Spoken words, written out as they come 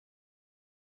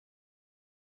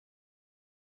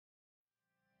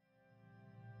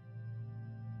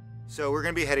So we're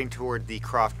going to be heading toward the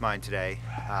Croft Mine today.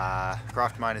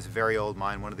 Croft Mine is a very old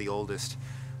mine, one of the oldest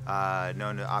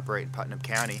known to operate in Putnam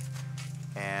County.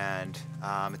 And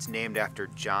it's named after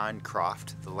John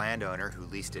Croft, the landowner who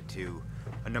leased it to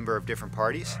a number of different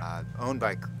parties, owned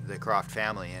by the Croft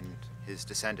family and his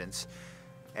descendants.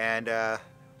 And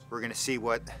we're going to see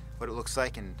what it looks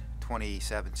like in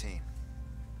 2017.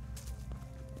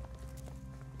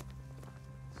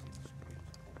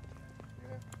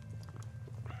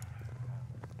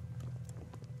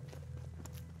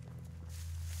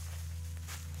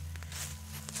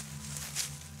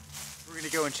 We're going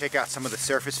to go and check out some of the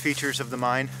surface features of the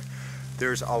mine.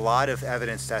 There's a lot of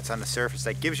evidence that's on the surface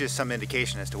that gives you some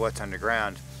indication as to what's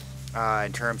underground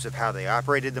in terms of how they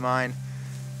operated the mine.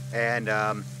 And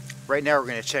right now we're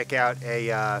going to check out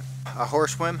a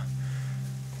horse swim,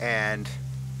 and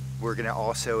we're going to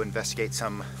also investigate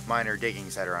some minor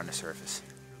diggings that are on the surface.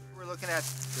 We're looking at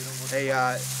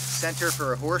a center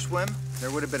for a horse swim. There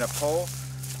would have been a pole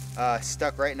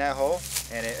stuck right in that hole,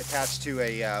 and it attached to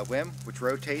a whim which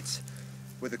rotates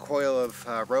with a coil of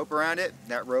rope around it.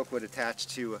 That rope would attach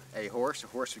to a horse. The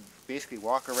horse would basically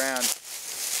walk around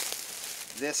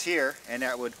this here, and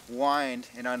that would wind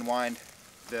and unwind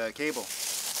the cable.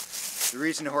 The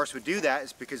reason the horse would do that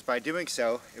is because by doing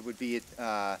so, it would be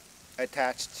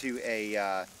attached to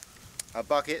a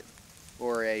bucket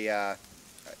or a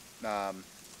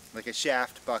like a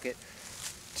shaft bucket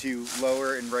to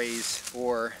lower and raise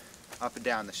ore up and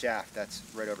down the shaft. That's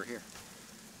right over here.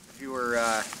 If you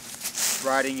were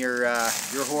riding your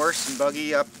horse and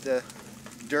buggy up the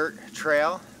dirt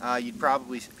trail, you'd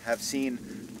probably have seen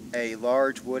a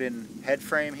large wooden head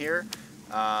frame here.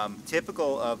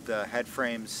 Typical of the head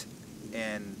frames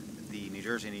in the New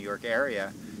Jersey, New York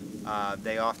area,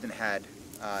 they often had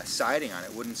siding on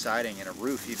it, wooden siding, and a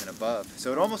roof even above.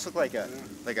 So it almost looked like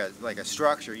a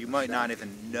structure. You might not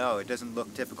even know. It doesn't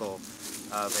look typical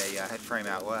of a head frame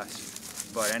out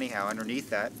west. But anyhow,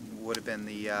 underneath that would have been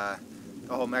the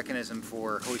whole mechanism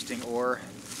for hoisting ore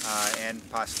and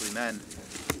possibly men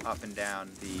up and down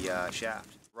the shaft.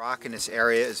 Rock in this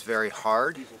area is very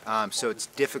hard, so it's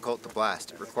difficult to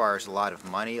blast. It requires a lot of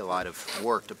money, a lot of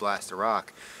work to blast the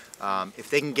rock. If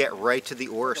they can get right to the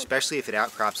ore, especially if it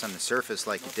outcrops on the surface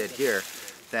like it did here,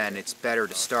 then it's better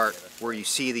to start where you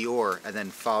see the ore and then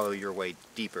follow your way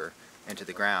deeper into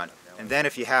the ground. And then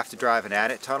if you have to drive an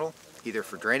adit tunnel, either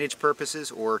for drainage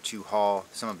purposes or to haul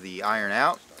some of the iron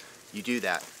out, you do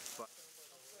that.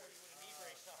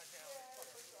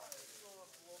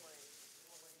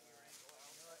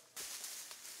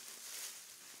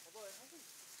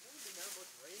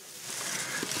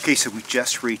 Okay, so we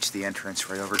just reached the entrance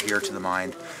right over here to the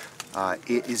mine.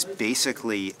 It is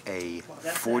basically a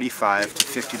 45 to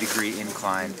 50 degree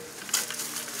incline.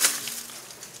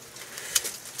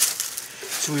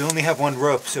 So we only have one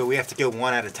rope, so we have to go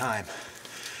one at a time.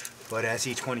 But as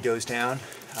each one goes down,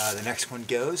 the next one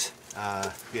goes.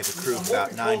 We have a crew of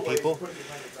about 9 people,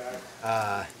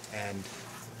 and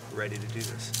we're ready to do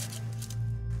this.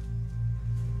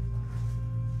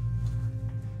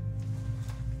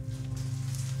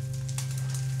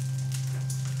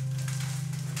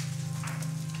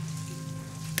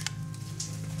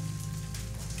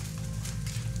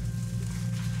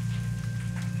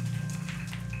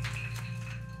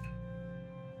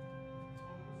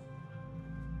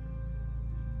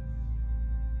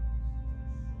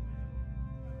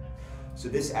 So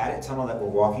this adit tunnel that we're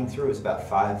walking through is about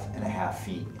 5.5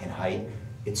 feet in height.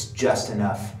 It's just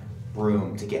enough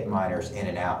room to get miners in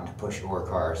and out and to push ore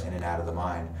cars in and out of the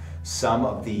mine. Some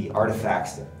of the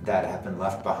artifacts that have been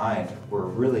left behind were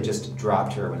really just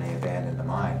dropped here when they abandoned the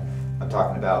mine. I'm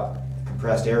talking about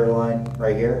compressed air line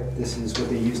right here. This is what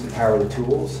they use to power the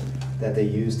tools that they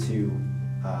use to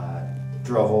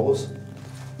drill holes.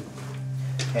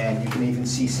 And you can even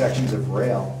see sections of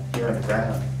rail here in the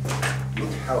ground.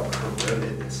 Look how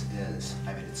corroded this is.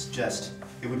 I mean,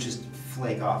 it would just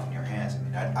flake off in your hands. I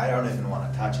mean, I don't even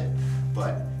want to touch it,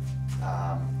 but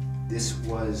this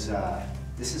is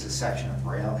a section of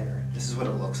rail here. This is what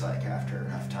it looks like after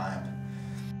enough time.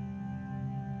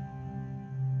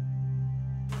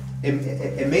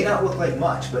 It may not look like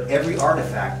much, but every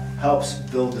artifact helps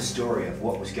build the story of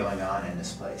what was going on in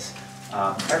this place.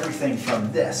 Everything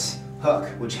from this hook,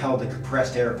 which held the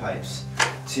compressed air pipes,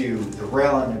 to the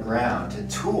rail underground, to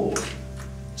tools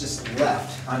just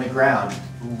left on the ground,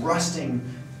 rusting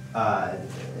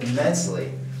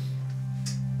immensely.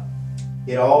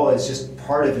 It all is just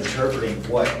part of interpreting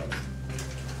what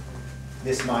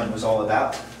this mine was all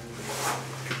about.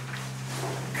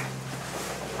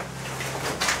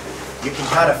 You can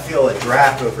kind of feel a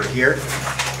draft over here.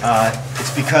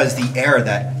 It's because the air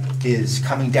that is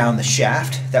coming down the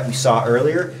shaft that we saw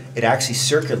earlier. It actually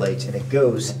circulates and it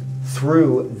goes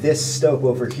through this stope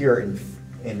over here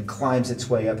and climbs its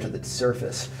way up to the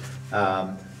surface.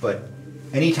 But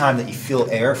anytime that you feel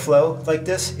airflow like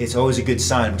this, it's always a good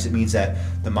sign because it means that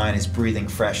the mine is breathing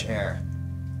fresh air.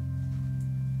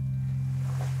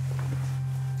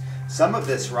 Some of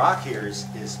this rock here is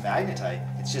magnetite.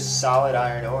 It's just solid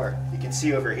iron ore. You can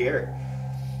see over here,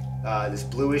 this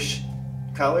bluish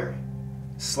color,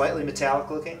 slightly metallic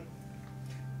looking.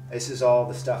 This is all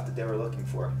the stuff that they were looking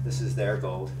for. This is their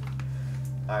gold,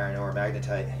 iron ore,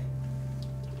 magnetite.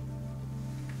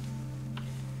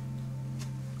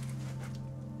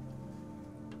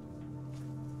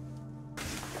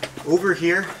 Over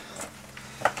here,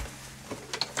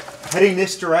 heading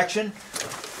this direction,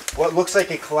 what looks like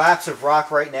a collapse of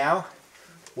rock right now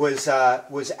was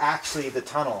actually the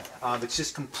tunnel. It's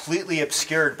just completely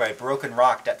obscured by broken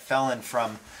rock that fell in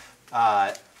from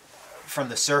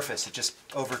the surface. It just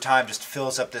over time just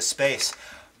fills up this space.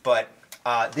 But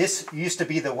this used to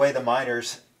be the way the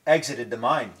miners exited the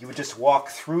mine. You would just walk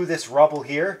through this rubble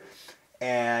here,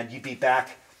 and you'd be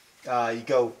back. You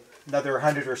go another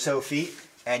 100 or so feet,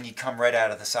 and you come right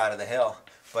out of the side of the hill.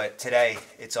 But today,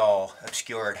 it's all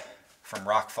obscured from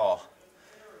rockfall.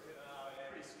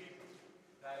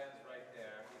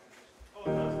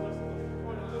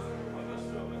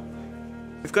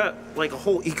 We've got like a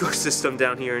whole ecosystem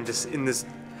down here in this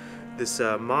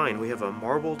mine. We have a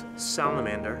marbled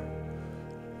salamander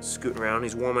scooting around.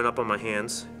 He's warming up on my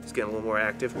hands. He's getting a little more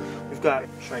active. We've got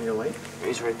shine your light.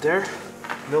 He's right there.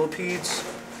 Millipedes.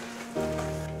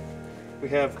 We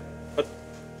have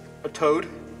a toad,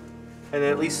 and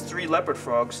then at least 3 leopard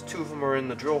frogs. 2 of them are in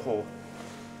the drill hole.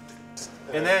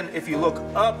 And then if you look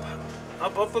up,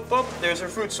 there's our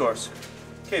food source.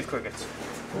 Cave crickets.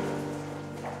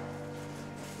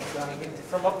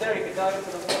 From up there, you can dive into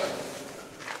the water.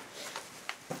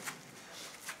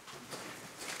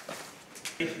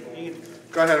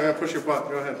 Go ahead, I'm going to push your butt.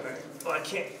 Go ahead. Oh, I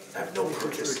can't. I have no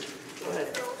purchase. Go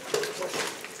ahead. Push.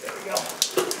 There we go.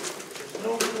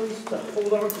 No stuff.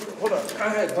 Hold on. Hold on. Go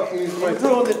ahead. I'm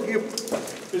throwing it here.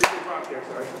 There's a rock there,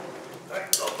 sorry. All right,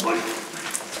 go push.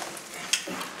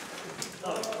 Oh,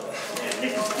 man,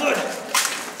 this is good.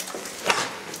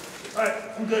 All right,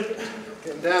 I'm good.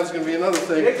 Getting down's going to be another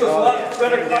thing. Nick was a lot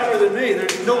better climber than me.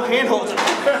 There's no handholds.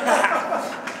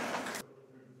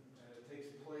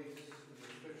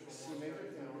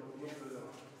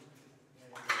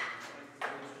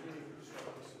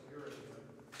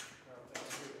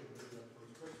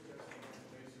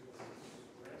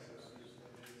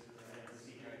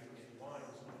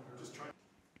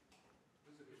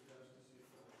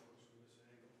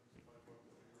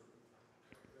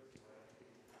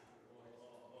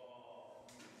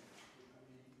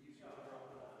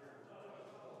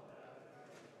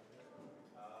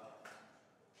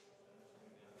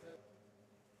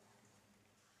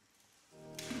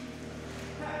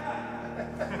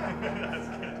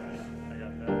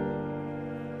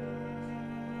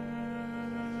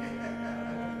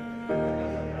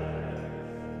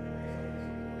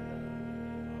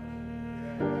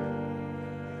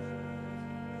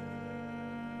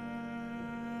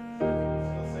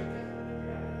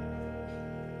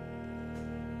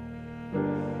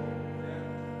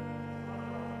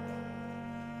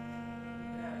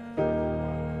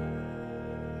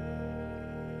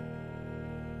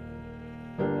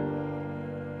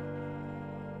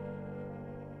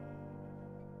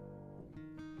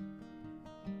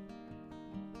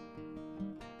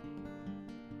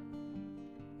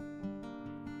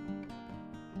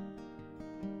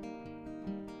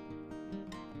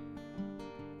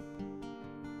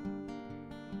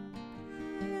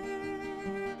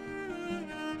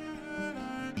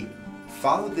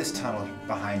 Followed this tunnel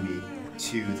behind me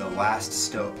to the last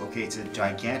stope. Okay, it's a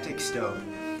gigantic stope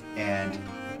and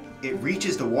it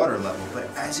reaches the water level, but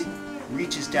as it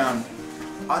reaches down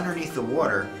underneath the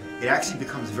water, it actually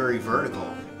becomes very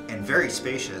vertical and very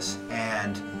spacious.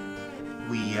 And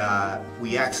we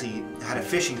actually had a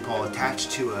fishing pole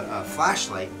attached to a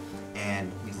flashlight,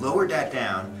 and we lowered that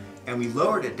down, and we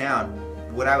lowered it down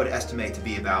what I would estimate to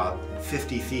be about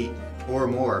 50 feet or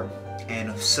more.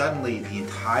 And suddenly the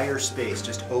entire space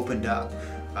just opened up.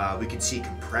 We could see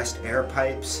compressed air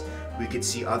pipes, we could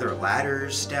see other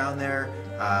ladders down there,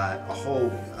 a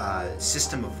whole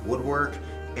system of woodwork,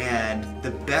 and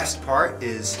the best part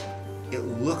is it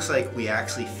looks like we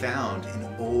actually found an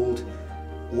old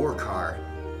ore car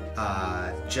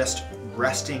just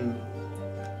resting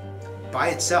by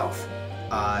itself,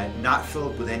 not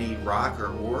filled with any rock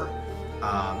or ore.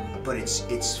 but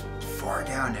it's far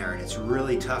down there and it's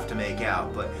really tough to make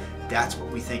out, but that's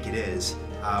what we think it is.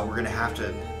 We're going to have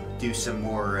to do some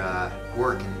more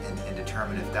work and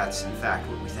determine if that's in fact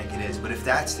what we think it is. But if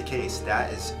that's the case,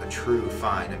 that is a true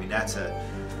find. I mean, that's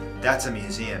a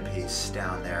museum piece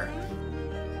down there.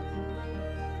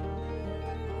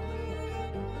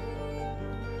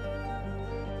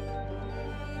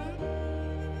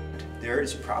 There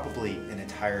is probably an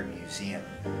entire museum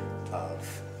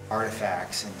of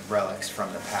artifacts and relics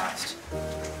from the past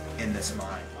in this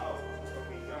mine.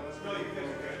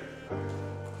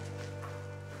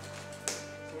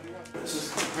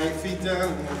 Just hang feet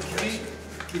down and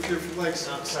keep your legs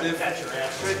stiff.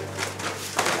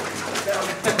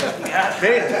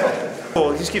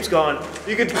 Well, he just keeps going.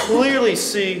 You can clearly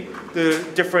see the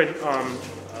different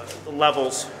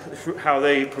levels, how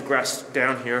they progressed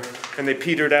down here, and they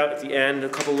petered out at the end. A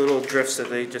couple little drifts that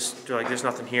they're like, there's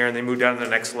nothing here, and they moved down to the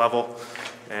next level,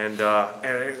 and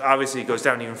it obviously goes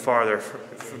down even farther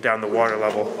down the water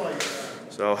level.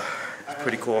 So it's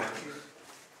pretty cool.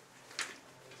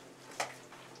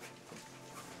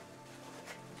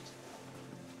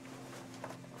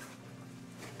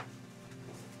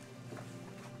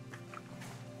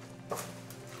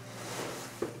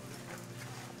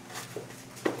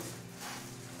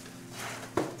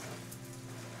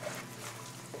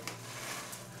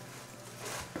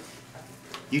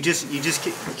 You just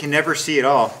can never see it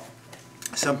all.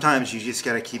 Sometimes you just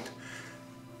got to keep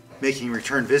making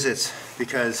return visits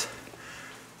because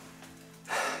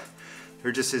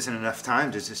there just isn't enough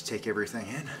time to just take everything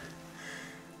in.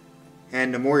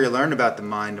 And the more you learn about the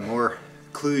mine, the more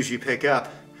clues you pick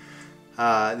up,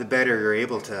 the better you're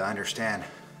able to understand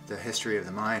the history of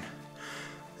the mine,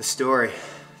 the story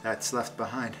that's left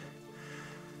behind.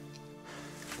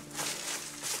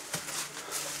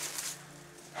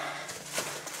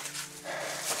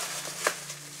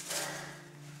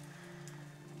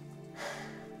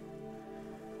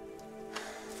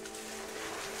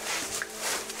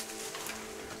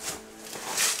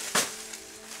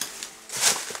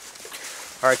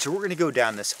 All right, so we're going to go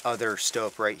down this other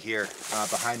stope right here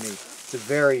behind me. It's a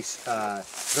very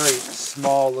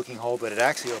small looking hole, but it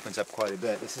actually opens up quite a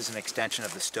bit. This is an extension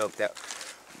of the stope that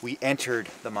we entered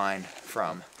the mine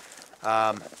from.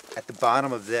 At the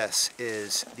bottom of this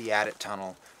is the adit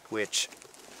tunnel, which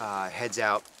heads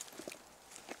out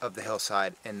of the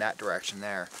hillside in that direction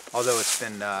there, although it's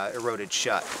been eroded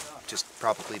shut, just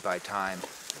probably by time.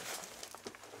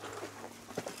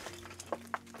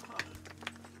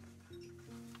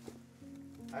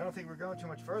 I don't think we're going too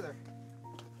much further.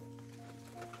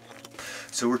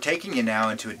 So we're taking you now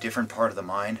into a different part of the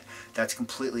mine that's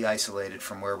completely isolated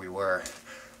from where we were.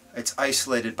 It's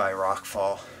isolated by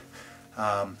rockfall,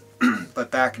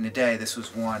 but back in the day this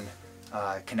was one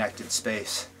connected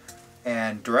space.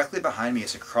 And directly behind me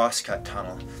is a crosscut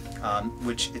tunnel,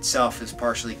 which itself is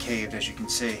partially caved, as you can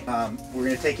see. We're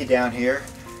going to take you down here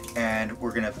and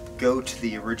we're going to go to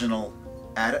the original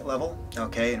adit level,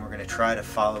 okay, and we're going to try to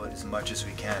follow it as much as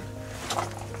we can.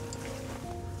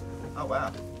 Oh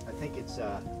wow, I think it's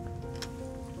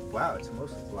wow, it's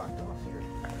mostly blocked off here.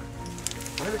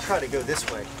 I'm going to try to go this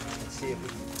way and see if we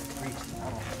can reach the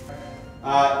tunnel.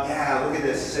 Yeah, look at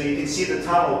this. So you can see the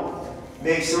tunnel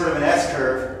makes sort of an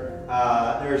S-curve.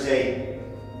 There's a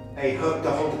hook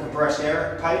to hold the compressed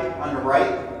air pipe on the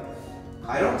right.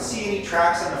 I don't see any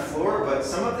tracks on the floor, but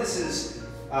some of this is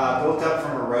built up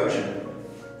from erosion.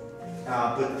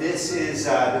 But this is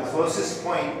the closest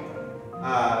point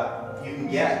you can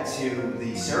get to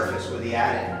the surface with the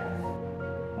adit.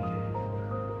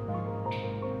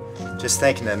 Just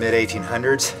think in the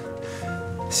mid-1800s,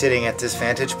 sitting at this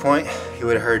vantage point, you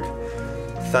would have heard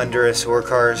thunderous ore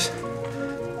cars,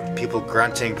 people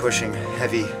grunting, pushing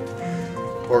heavy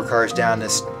ore cars down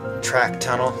this track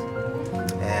tunnel,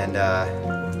 and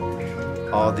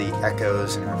all the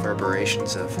echoes and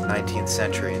reverberations of 19th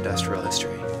century industrial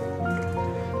history.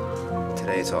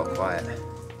 Today it's all quiet.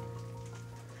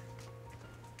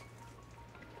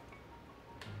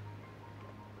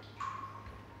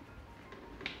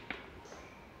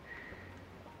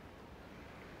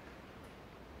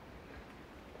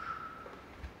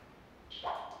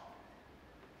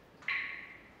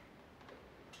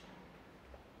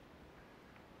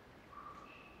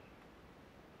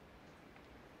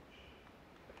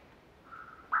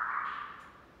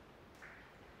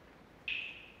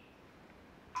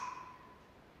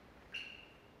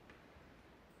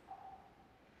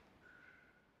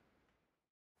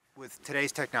 With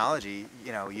today's technology,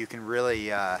 you know, you can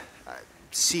really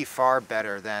see far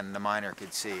better than the miner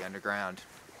could see underground,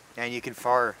 and you can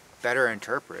far better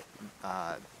interpret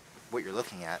what you're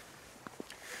looking at.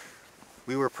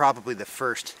 we were probably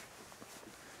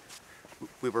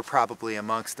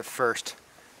amongst the first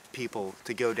people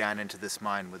to go down into this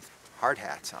mine with hard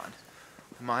hats on.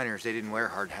 The miners, they didn't wear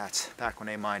hard hats back when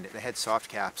they mined it. They had soft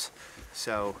caps,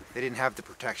 so they didn't have the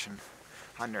protection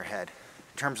on their head.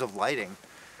 In terms of lighting,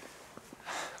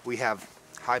 we have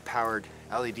high-powered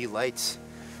LED lights,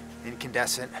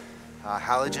 incandescent,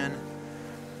 halogen.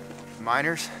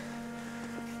 Miners,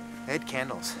 they had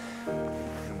candles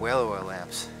and whale oil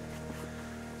lamps.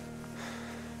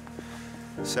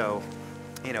 So,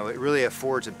 you know, it really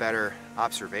affords a better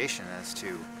observation as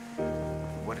to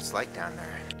what it's like down there.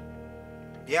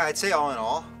 Yeah, I'd say all in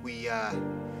all, we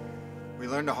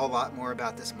learned a whole lot more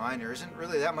about this mine. There isn't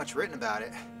really that much written about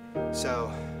it.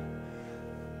 So,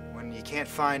 when you can't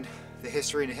find the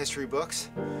history in the history books,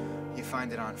 you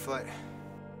find it on foot.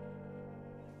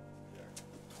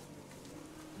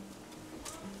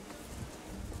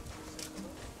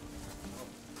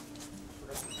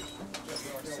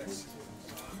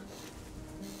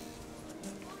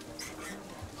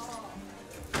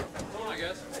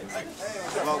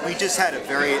 Well, we just had a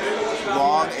very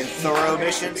long and thorough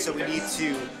mission, so we need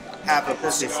to have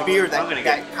a spear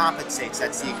that compensates.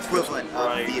 That's the equivalent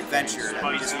of the adventure that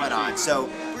we just went on. So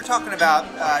we're talking about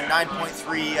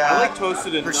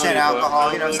 9.3%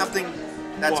 alcohol, you know, something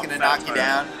that's going to knock you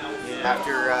down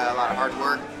after a lot of hard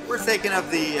work. We're thinking of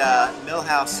the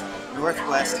Millhouse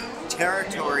Northwest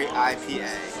Territory IPA.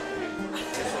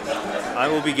 I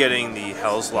will be getting the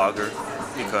Hell's Lager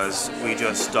because we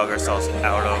just dug ourselves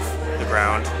out of the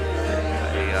ground,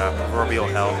 a proverbial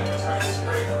hell,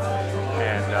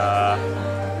 and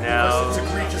now It's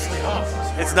egregiously hopped.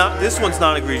 it's not. This one's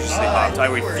not egregiously hopped. I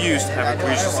refuse to have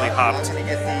egregiously hopped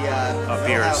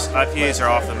beers. IPAs are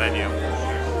off the menu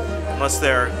unless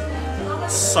they're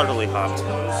subtly hopped.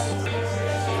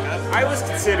 I was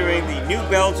considering the New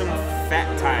Belgium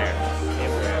Fat Tire.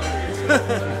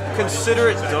 Consider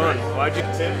it done. Why'd you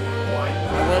consider? I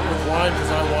went with wine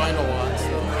because I wine a lot,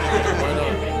 so why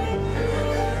not?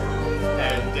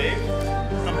 And Dave?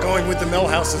 I'm going with the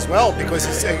Millhouse as well because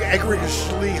it's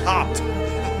egregiously hopped.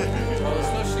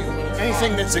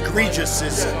 Anything that's egregious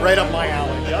is right up my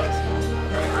alley.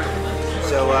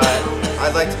 So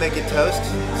I'd like to make a toast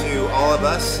to all of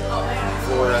us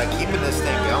for keeping this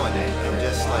thing going and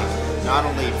just like not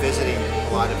only visiting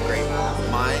a lot of great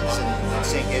mines and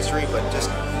seeing history, but just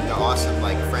the awesome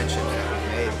like friendships that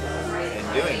we've made in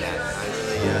doing that. I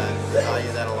really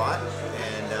value that a lot,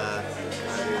 and I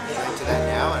drink to that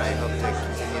now, and I hope to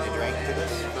continue to drink to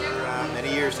this for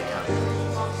many years to come.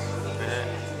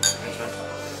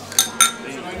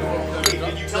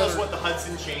 Can you tell us what the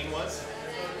Hudson chain was?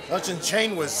 Hudson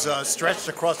chain was stretched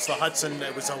across the Hudson.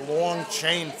 It was a long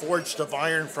chain forged of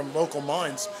iron from local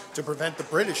mines to prevent the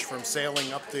British from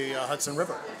sailing up the Hudson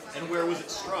River. And where was it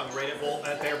strung? Right at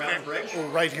Bear Mountain Bridge? Well,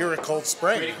 right here at Cold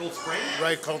Spring. Right at Cold Spring?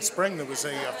 Right at Cold Spring. There was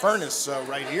a furnace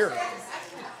right here.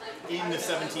 In the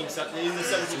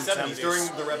 1770s, during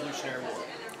the Revolutionary War.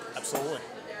 Absolutely.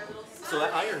 So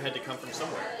that iron had to come from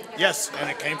somewhere. Yes, and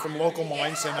it came from local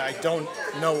mines, and I don't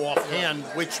know offhand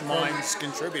which mines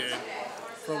contributed.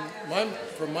 From my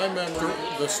memory,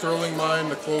 the Sterling Mine,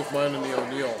 the Clove Mine, and the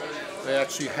O'Neill, they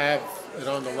actually have it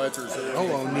on the ledgers.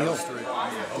 O'Neill.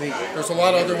 There's a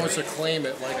lot of other ones that claim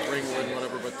it, like Ringwood and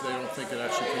whatever, but they don't think it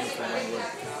actually came from Ringwood.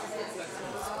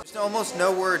 There's almost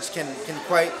no words can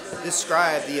quite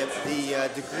describe the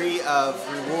degree of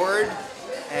reward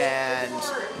and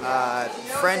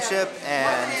friendship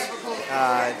and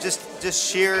just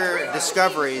sheer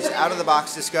discoveries, out of the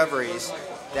box discoveries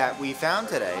that we found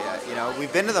today. You know,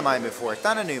 we've been to the mine before. It's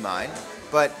not a new mine,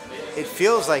 but it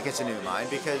feels like it's a new mine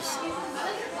because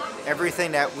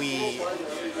everything that we,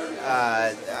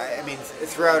 I mean,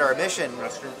 throughout our mission,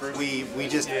 we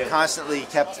just constantly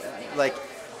kept like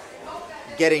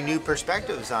getting new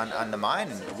perspectives on the mine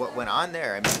and what went on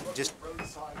there. I mean, just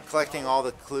collecting all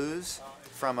the clues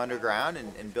from underground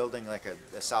and building like a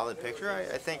solid picture.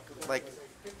 I think like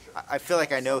I feel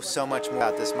like I know so much more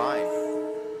about this mine.